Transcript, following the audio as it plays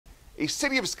A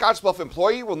City of Scottsbluff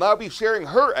employee will now be sharing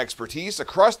her expertise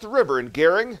across the river in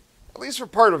Gering, at least for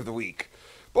part of the week.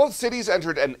 Both cities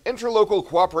entered an interlocal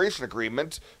cooperation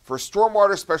agreement for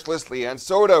stormwater specialist Leanne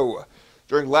Soto.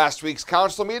 During last week's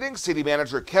council meeting, City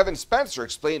Manager Kevin Spencer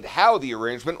explained how the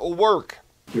arrangement will work.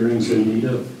 Gering's in need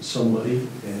of somebody,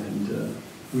 and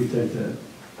we think that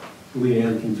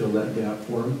Leanne can fill that gap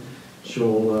for him.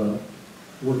 She'll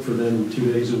work for them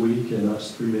 2 days a week and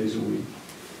us 3 days a week.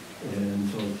 And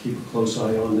I'll keep a close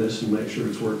eye on this and make sure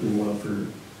it's working well for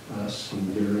us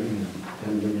and Gering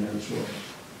and Leanne as well.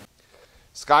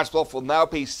 Scottsbluff will now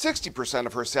pay 60%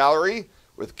 of her salary,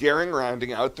 with Gering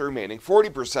rounding out the remaining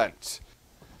 40%.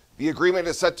 The agreement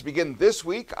is set to begin this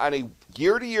week on a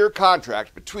year-to-year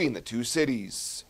contract between the two cities.